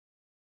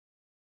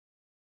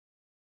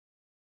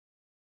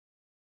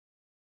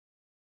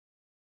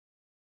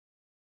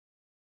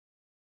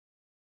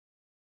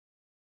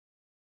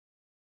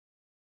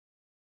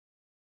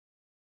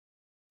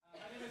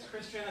is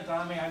Christian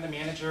Adame. I'm the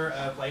manager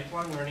of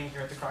lifelong learning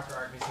here at the Crocker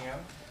Art Museum.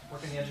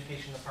 Work in the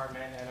education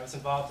department, and I was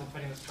involved in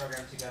putting this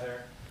program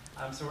together.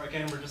 So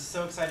again, we're just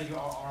so excited you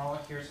all are all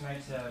here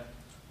tonight to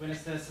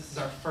witness this. This is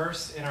our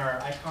first in our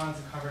Icons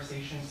and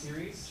Conversation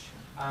series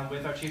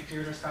with our chief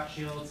curator, Scott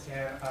Shields,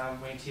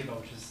 and Wayne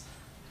Thiebaud, which is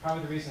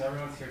probably the reason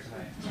everyone's here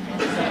tonight.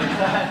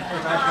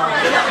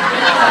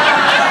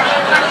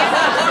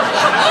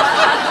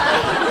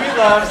 We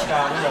love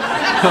Scott. We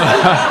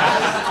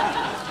love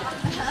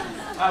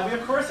we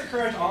of course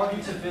encourage all of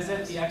you to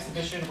visit the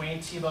exhibition Wayne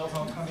Thiebaud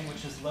Homecoming,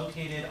 which is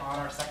located on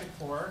our second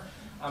floor,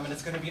 and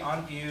it's going to be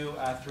on view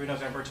through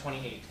November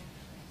 28th.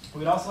 We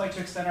would also like to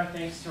extend our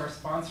thanks to our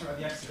sponsor of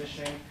the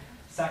exhibition,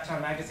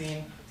 Sacktown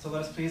Magazine, so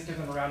let us please give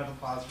them a round of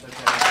applause for their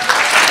generosity.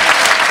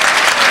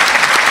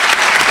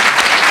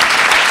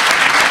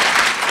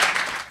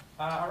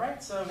 All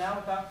right, so now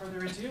without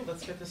further ado,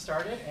 let's get this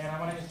started, and I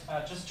want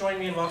to just join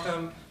me in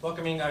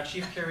welcoming our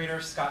Chief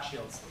Curator, Scott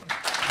Shields.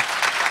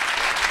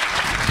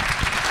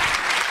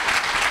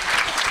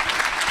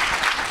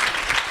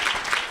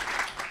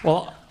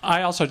 Well,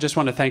 I also just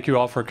want to thank you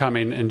all for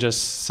coming and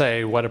just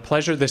say what a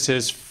pleasure this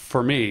is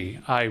for me.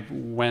 I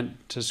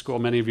went to school,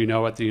 many of you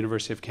know, at the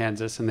University of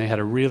Kansas, and they had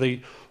a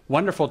really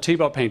wonderful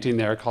Thiebaud painting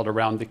there called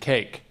Around the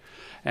Cake.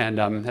 And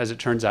as it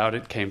turns out,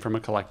 it came from a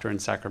collector in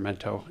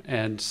Sacramento.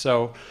 And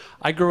so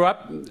I grew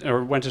up,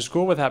 or went to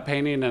school with that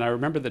painting, and I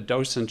remember the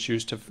docents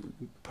used to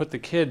put the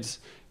kids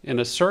in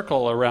a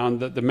circle around,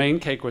 the main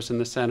cake was in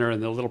the center,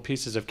 and the little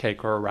pieces of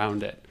cake were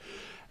around it.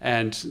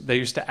 And they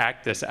used to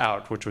act this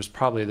out, which was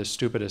probably the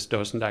stupidest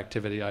docent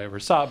activity I ever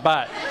saw.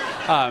 But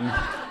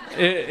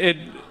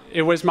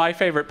it was my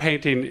favorite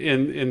painting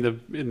in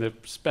the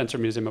Spencer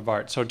Museum of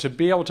Art. So to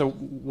be able to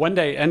one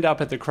day end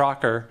up at the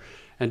Crocker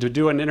and to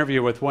do an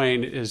interview with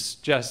Wayne is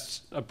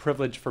just a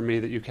privilege for me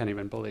that you can't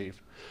even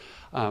believe.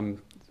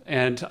 And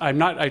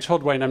I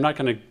told Wayne I'm not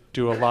going to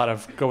do a lot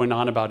of going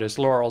on about his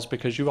laurels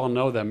because you all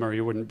know them or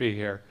you wouldn't be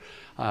here.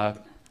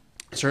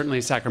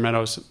 Certainly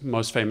Sacramento's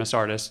most famous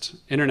artist,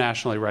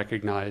 internationally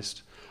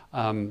recognized,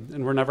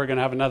 and we're never going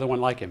to have another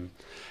one like him.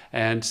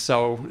 And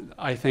so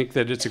I think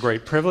that it's a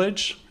great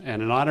privilege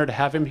and an honor to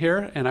have him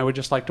here, and I would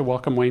just like to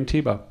welcome Wayne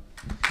Thiebaud.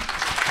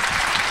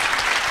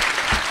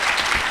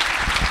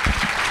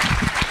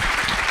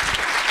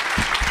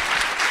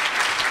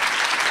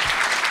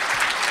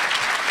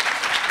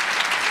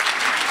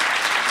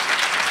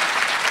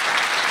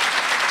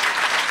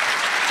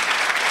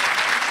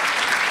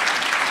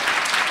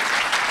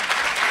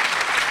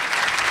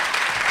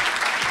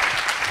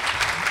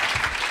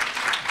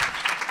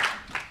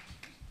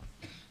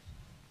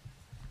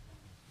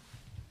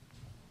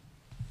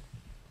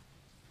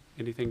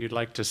 Anything you'd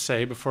like to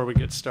say before we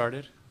get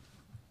started?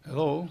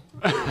 Hello.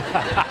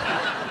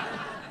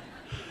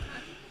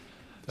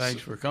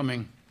 Thanks for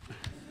coming.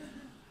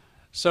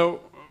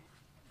 So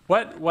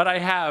what I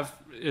have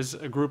is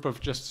a group of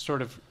just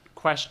sort of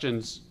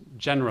questions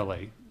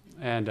generally,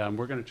 and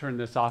we're going to turn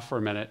this off for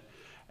a minute,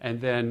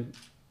 and then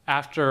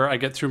after I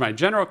get through my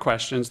general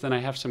questions, then I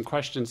have some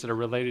questions that are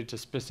related to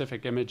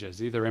specific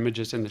images, either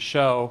images in the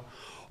show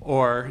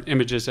or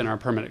images in our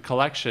permanent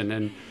collection.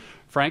 And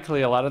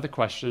frankly, a lot of the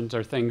questions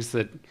are things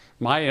that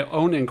my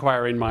own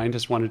inquiring mind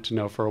has wanted to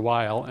know for a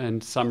while,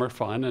 and some are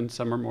fun and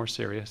some are more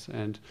serious,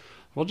 and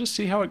we'll just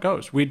see how it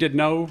goes. We did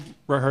no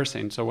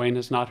rehearsing, so Wayne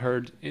has not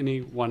heard any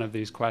one of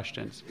these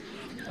questions.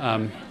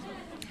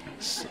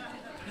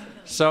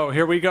 So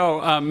here we go.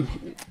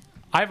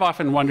 I've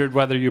often wondered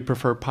whether you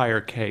prefer pie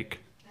or cake.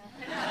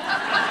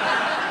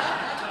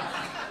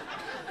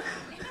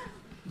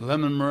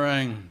 Lemon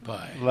meringue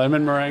pie.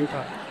 Lemon meringue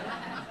pie.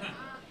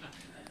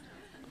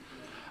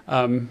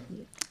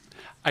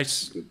 I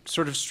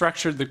sort of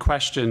structured the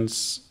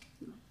questions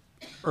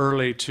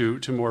early to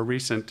more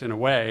recent in a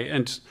way.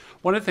 And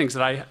one of the things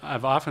that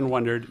I've often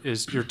wondered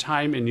is your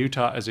time in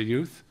Utah as a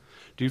youth.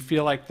 Do you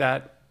feel like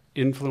that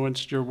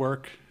influenced your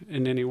work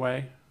in any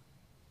way?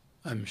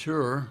 I'm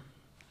sure.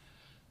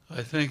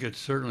 I think it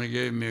certainly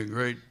gave me a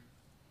great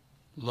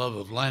love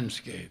of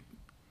landscape.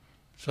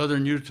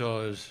 Southern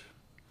Utah is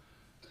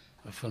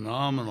a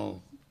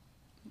phenomenal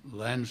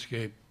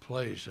landscape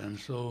place and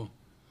so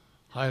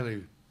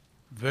highly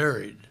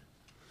varied.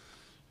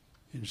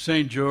 In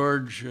St.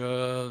 George,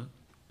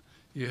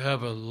 you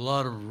have a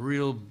lot of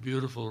real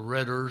beautiful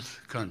red earth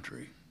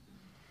country.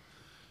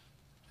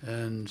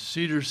 And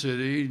Cedar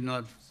City,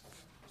 not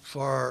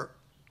far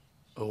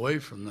away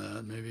from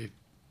that, maybe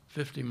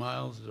 50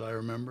 miles as I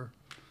remember,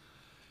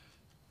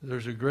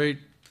 there's a great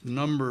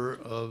number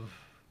of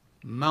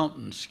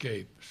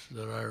mountainscapes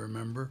that I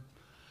remember.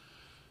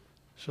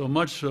 So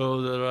much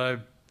so that I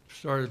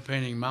started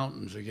painting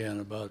mountains again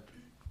about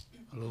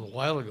a little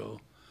while ago.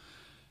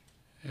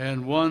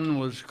 And one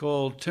was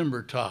called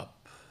Timber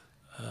Top,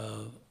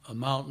 a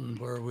mountain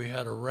where we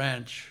had a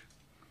ranch.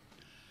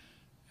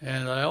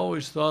 And I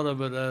always thought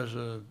of it as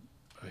a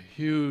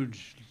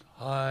huge,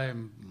 high,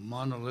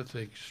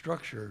 monolithic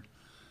structure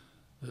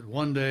that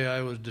one day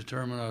I was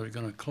determined I was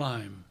going to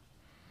climb.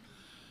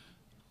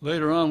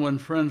 later on, when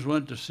friends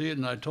went to see it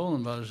and I told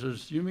them about it, I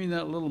says, "You mean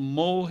that little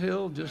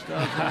molehill just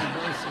outside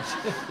Boston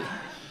City?"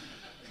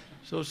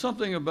 So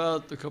something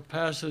about the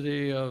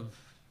capacity of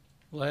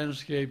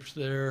landscapes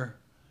there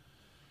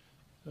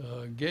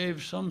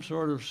gave some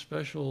sort of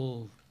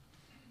special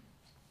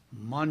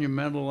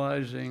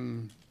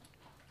monumentalizing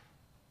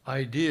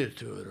idea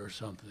to it or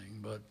something.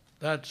 But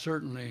that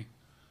certainly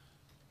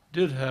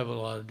did have a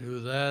lot to do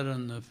with that,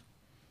 and the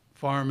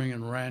farming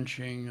and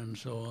ranching and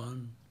so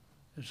on.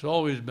 It's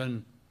always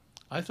been,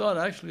 I thought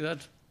actually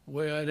that's the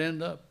way I'd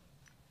end up.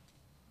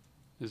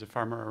 Is a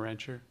farmer or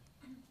rancher?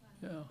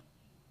 Yeah.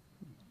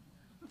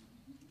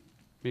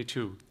 Me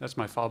too. That's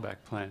my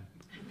fallback plan.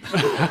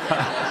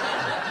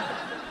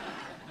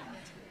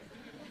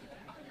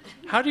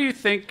 How do you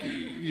think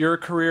your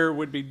career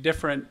would be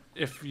different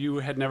if you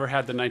had never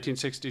had the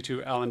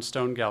 1962 Allen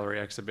Stone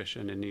Gallery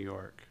exhibition in New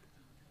York?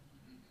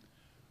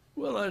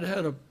 Well, I'd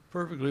had a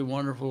perfectly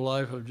wonderful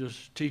life of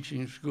just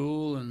teaching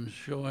school and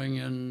showing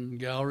in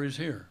galleries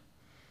here.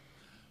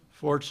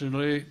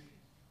 Fortunately,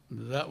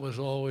 that was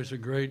always a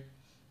great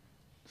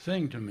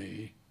thing to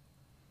me,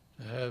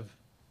 to have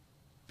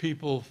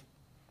people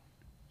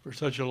for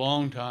such a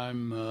long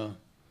time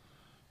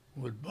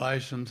would buy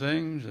some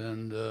things,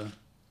 and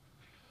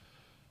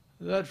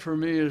that for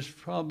me is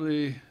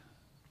probably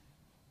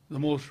the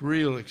most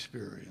real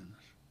experience.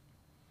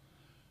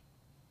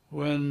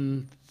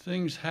 When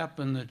things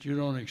happen that you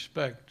don't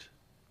expect,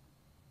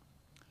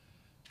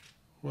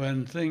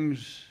 when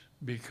things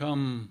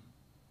become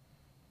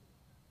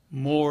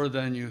more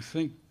than you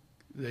think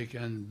they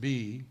can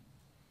be,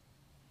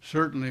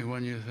 certainly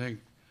when you think,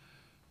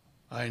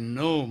 I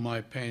know my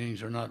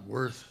paintings are not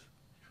worth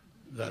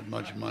that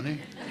much money.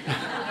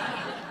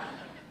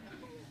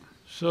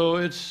 So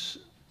it's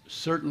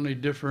certainly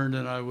different,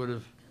 and I would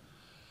have,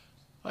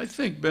 I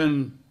think,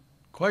 been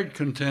quite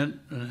content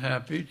and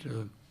happy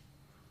to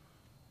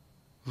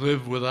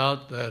live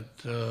without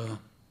that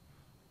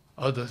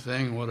other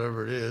thing,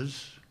 whatever it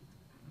is.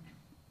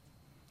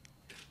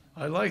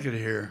 I like it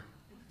here.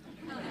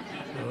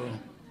 So.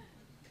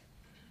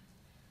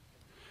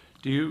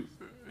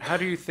 How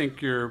do you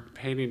think your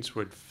paintings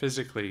would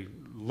physically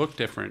look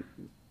different,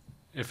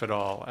 if at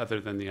all, other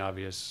than the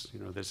obvious,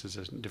 this is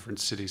a different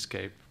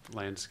cityscape,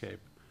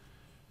 landscape?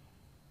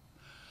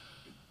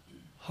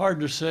 Hard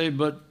to say,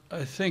 but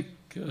I think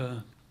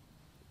the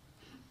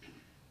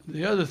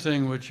other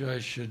thing which I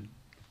should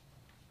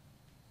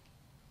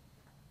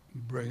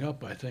bring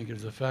up, I think,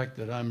 is the fact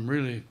that I'm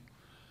really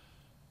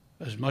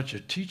as much a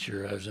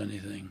teacher as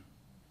anything.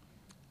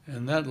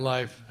 And that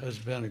life has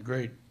been a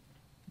great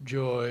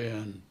joy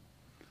and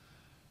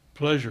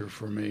pleasure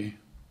for me.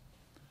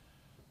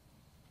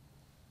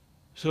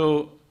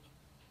 So,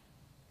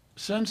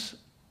 since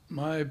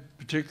my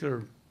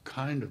particular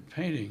kind of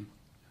painting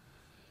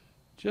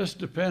just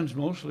depends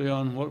mostly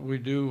on what we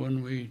do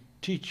when we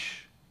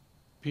teach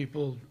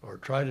people or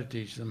try to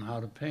teach them how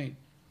to paint.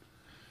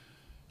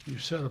 You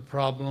set a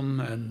problem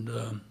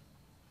and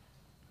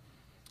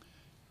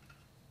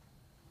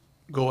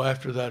go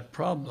after that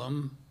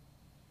problem.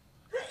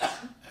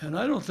 And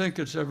I don't think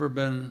it's ever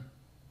been,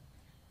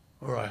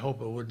 or I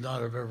hope it would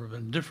not have ever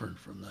been different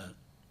from that.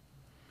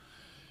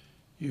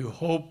 You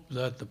hope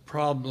that the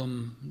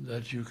problem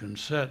that you can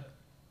set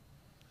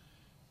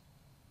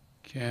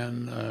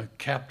can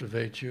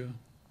captivate you,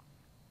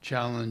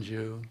 challenge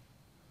you,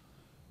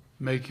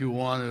 make you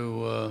want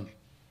to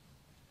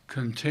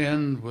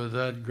contend with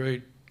that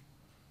great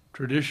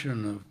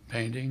tradition of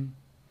painting.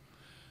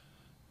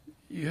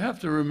 You have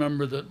to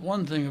remember that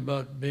one thing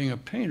about being a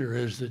painter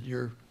is that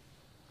you're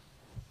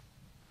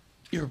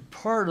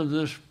part of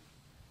this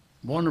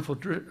wonderful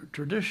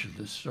tradition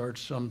that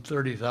starts some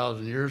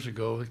 30,000 years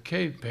ago with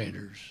cave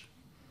painters,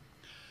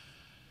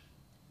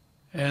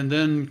 and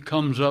then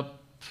comes up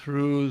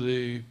through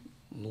the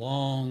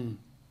long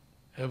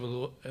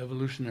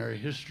evolutionary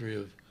history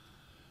of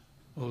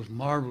those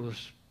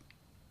marvelous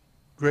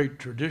great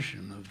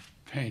tradition of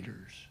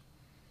painters.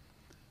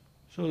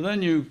 So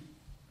then you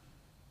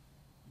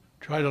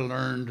try to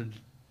learn to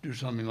do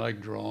something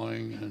like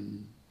drawing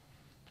and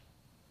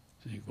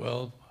think,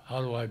 well,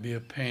 how do I be a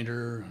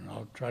painter? And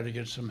I'll try to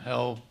get some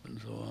help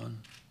and so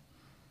on.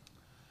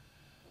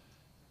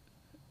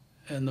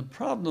 And the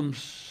problem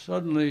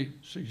suddenly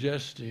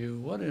suggests to you,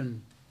 what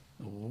in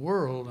the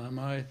world am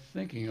I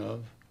thinking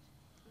of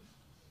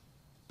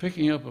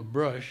picking up a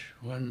brush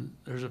when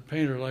there's a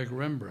painter like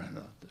Rembrandt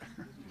out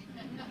there?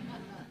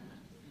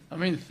 I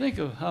mean, think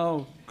of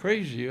how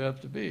crazy you have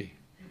to be,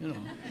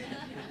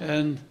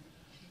 and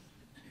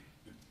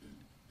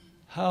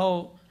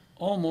how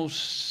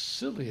almost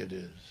silly it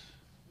is.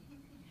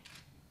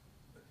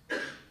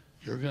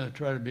 You're going to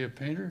try to be a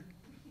painter?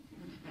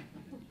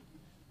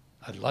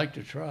 I'd like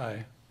to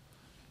try.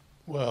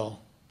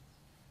 Well,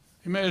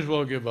 you may as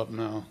well give up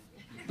now.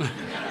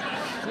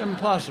 It's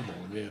impossible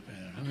to be a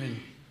painter. I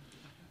mean,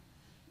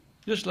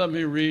 just let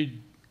me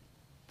read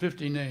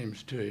 50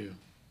 names to you,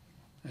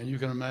 and you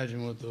can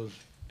imagine what those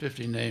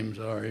 50 names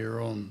are,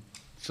 your own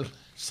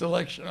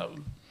selection of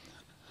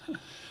them.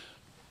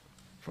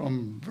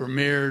 from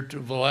Vermeer to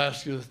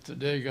Velázquez to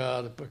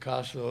Degas to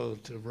Picasso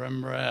to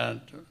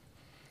Rembrandt,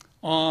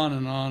 on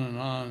and on and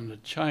on, the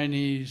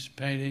Chinese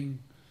painting,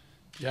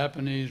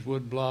 Japanese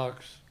wood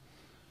blocks,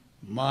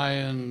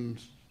 Mayan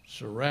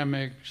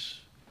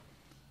ceramics.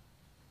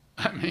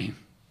 I mean,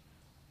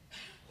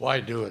 why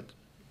do it?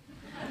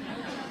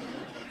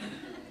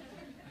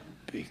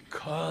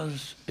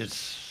 Because it's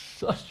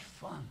such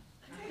fun.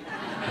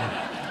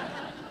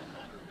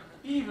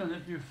 Even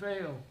if you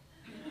fail,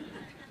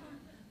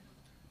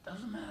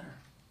 doesn't matter.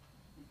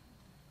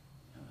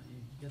 You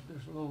get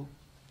this little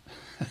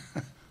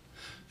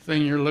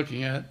thing you're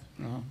looking at.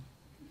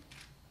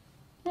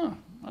 Huh,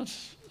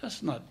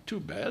 that's not too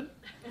bad.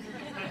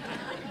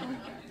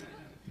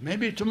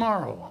 Maybe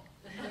tomorrow.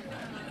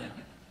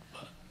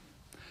 But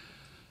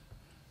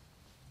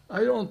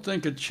I don't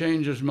think it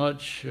changes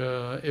much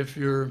if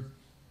you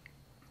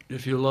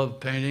love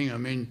painting. I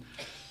mean,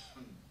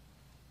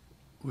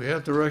 we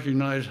have to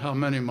recognize how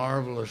many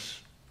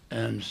marvelous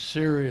and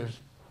serious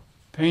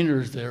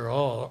painters there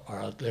all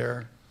are out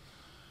there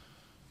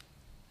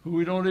who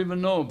we don't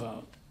even know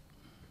about.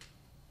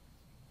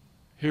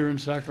 Here in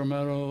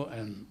Sacramento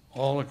and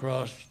all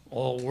across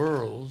all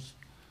worlds,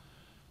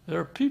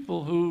 there are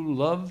people who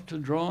love to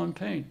draw and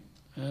paint,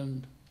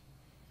 and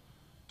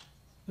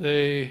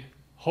they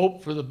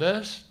hope for the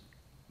best,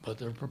 but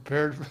they're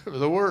prepared for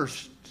the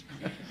worst.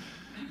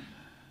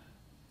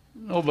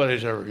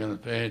 Nobody's ever going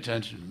to pay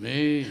attention to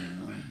me, you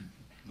know.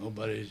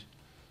 Nobody's.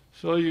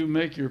 So you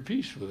make your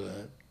peace with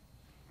that.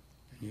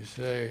 And you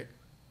say,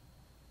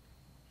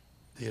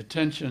 the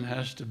attention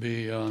has to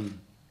be on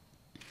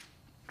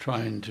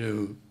trying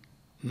to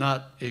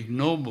not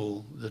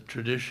ignoble the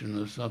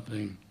tradition of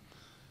something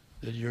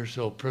that you're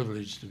so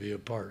privileged to be a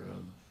part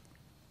of.